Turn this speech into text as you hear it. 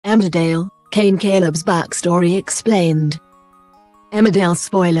Emmerdale, Cain Caleb's backstory explained. Emmerdale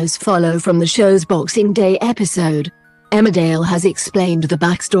spoilers follow from the show's Boxing Day episode. Emmerdale has explained the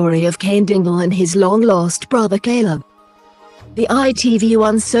backstory of Cain Dingle and his long-lost brother Caleb. The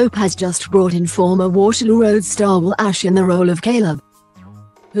ITV1 soap has just brought in former Waterloo Road star Will Ash in the role of Caleb,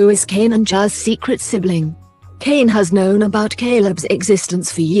 who is Cain and Chas' secret sibling. Cain has known about Caleb's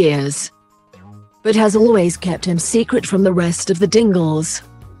existence for years, but has always kept him secret from the rest of the Dingles,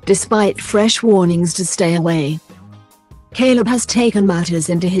 despite fresh warnings to stay away. Caleb has taken matters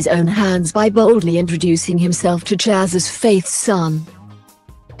into his own hands by boldly introducing himself to Chas as Faith's son.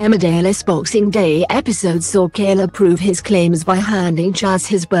 Emmerdale's Boxing Day episode saw Caleb prove his claims by handing Chas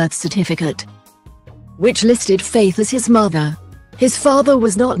his birth certificate, which listed Faith as his mother. His father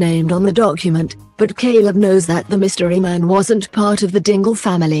was not named on the document, but Caleb knows that the mystery man wasn't part of the Dingle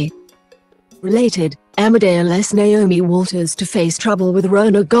family. Related, Emmerdale's Naomi Walters to face trouble with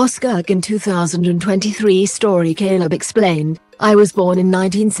Rona Goskirk in 2023 story. Caleb explained, "I was born in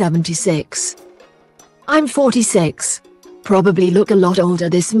 1976. I'm 46. Probably look a lot older.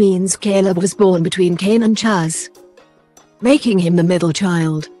 This means Caleb was born between Cain and Chas, making him the middle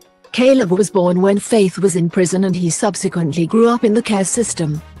child. Caleb was born when Faith was in prison and he subsequently grew up in the care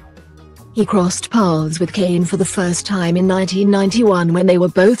system. He crossed paths with Cain for the first time in 1991 when they were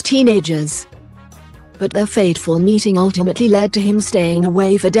both teenagers, but their fateful meeting ultimately led to him staying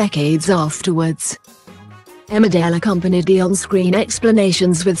away for decades afterwards." Emmerdale accompanied the on-screen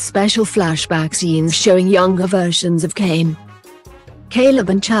explanations with special flashback scenes showing younger versions of Cain, Caleb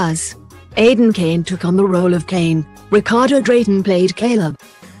and Chas. Aidan Cain took on the role of Cain, Ricardo Drayton played Caleb,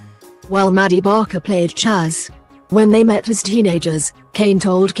 while Maddie Barker played Chas. When they met as teenagers, Cain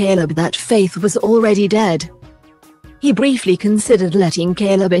told Caleb that Faith was already dead. He briefly considered letting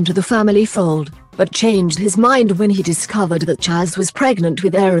Caleb into the family fold, but changed his mind when he discovered that Chas was pregnant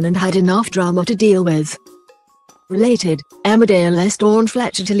with Aaron and had enough drama to deal with. Related, Emmerdale's Dawn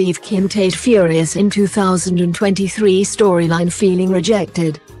Fletcher to leave Kim Tate furious in 2023 storyline feeling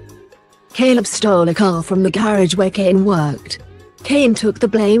rejected. Caleb stole a car from the garage where Cain worked. Cain took the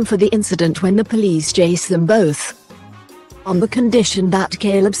blame for the incident when the police chased them both, on the condition that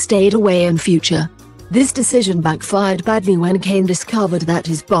Caleb stayed away in future. This decision backfired badly when Cain discovered that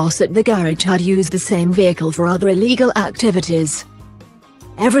his boss at the garage had used the same vehicle for other illegal activities.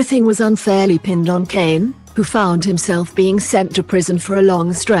 Everything was unfairly pinned on Cain, who found himself being sent to prison for a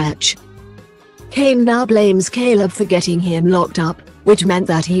long stretch. Cain now blames Caleb for getting him locked up, which meant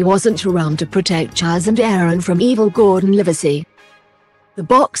that he wasn't around to protect Chas and Aaron from evil Gordon Livesey. The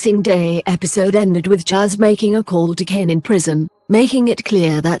Boxing Day episode ended with Chas making a call to Cain in prison, making it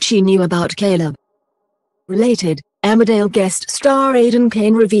clear that she knew about Caleb. Related, Emmerdale guest star Aidan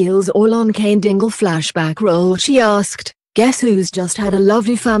Cain reveals all on Cain Dingle flashback role. She asked, "Guess who's just had a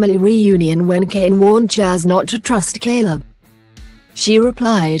lovely family reunion?" when Cain warned Chas not to trust Caleb. She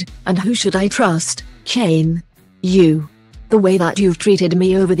replied, "And who should I trust, Cain? You. The way that you've treated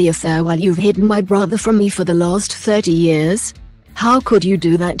me over the affair while you've hidden my brother from me for the last 30 years. How could you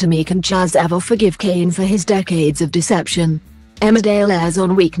do that to me? Can Chas ever forgive Cain for his decades of deception?" Emmerdale airs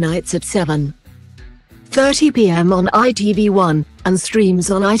on weeknights at 7:30 p.m. on ITV1, and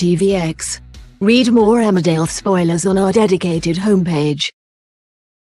streams on ITVX. Read more Emmerdale spoilers on our dedicated homepage.